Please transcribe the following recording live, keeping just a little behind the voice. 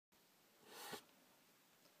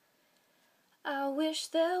I wish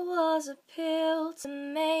there was a pill to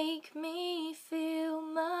make me feel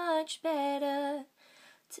much better,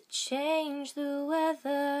 to change the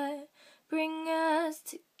weather, bring us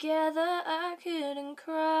together. I couldn't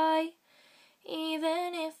cry,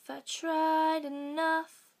 even if I tried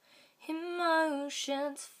enough.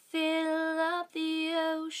 Emotions fill up the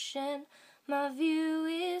ocean. My view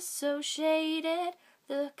is so shaded,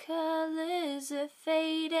 the colors are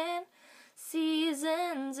fading.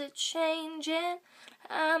 Seasons are changing,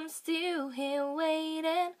 I'm still here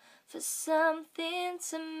waiting for something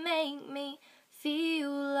to make me feel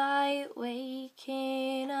like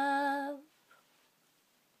waking up.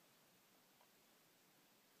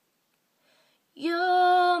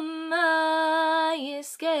 You're my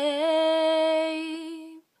escape,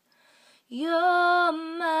 you're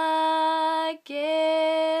my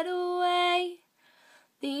getaway.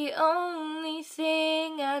 The only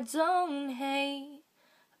thing I don't hate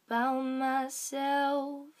about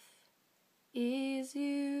myself is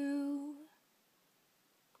you.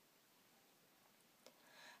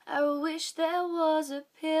 I wish there was a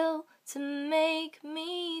pill to make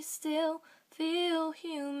me still feel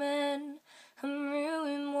human. I'm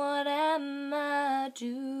ruined, what am I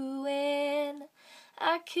doing?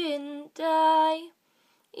 I couldn't die,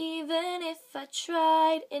 even if I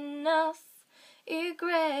tried enough.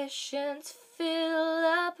 Regressions fill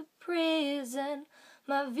up a prison.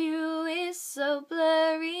 My view is so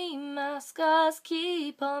blurry, my scars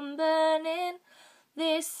keep on burning.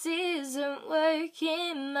 This isn't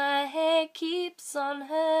working, my head keeps on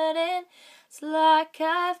hurting. It's like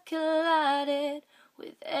I've collided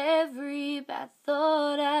with every bad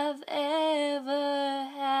thought I've ever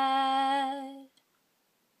had.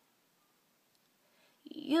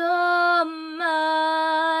 You're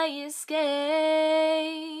my escape,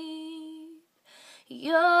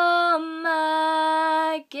 you're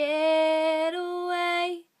my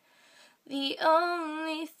getaway. The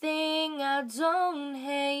only thing I don't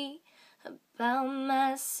hate about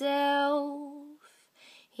myself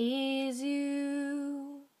is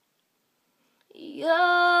you.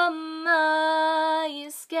 You're my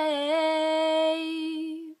escape,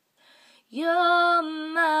 you're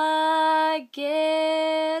my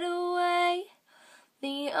getaway.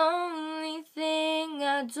 The only thing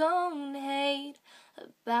I don't hate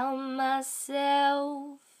about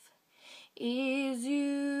myself is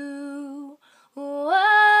you. Whoa,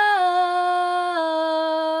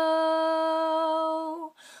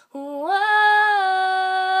 whoa, whoa,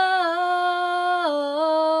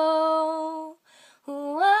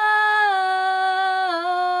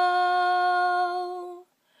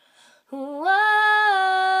 whoa.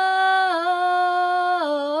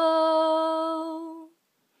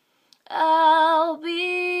 I'll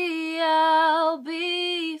be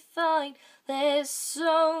fine. There's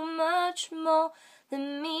so much more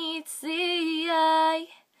than meets the eye.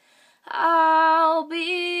 I'll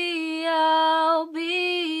be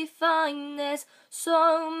fine. There's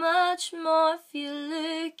so much more if you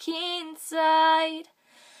look inside.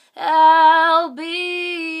 I'll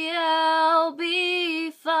be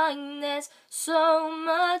fine. There's so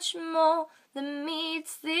much more than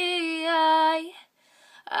meets the eye.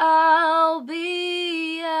 I'll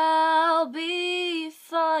be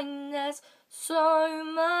fine. There's so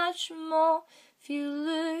much more if you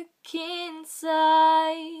look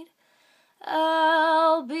inside.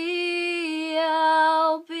 I'll be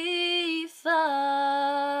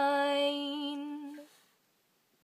fine.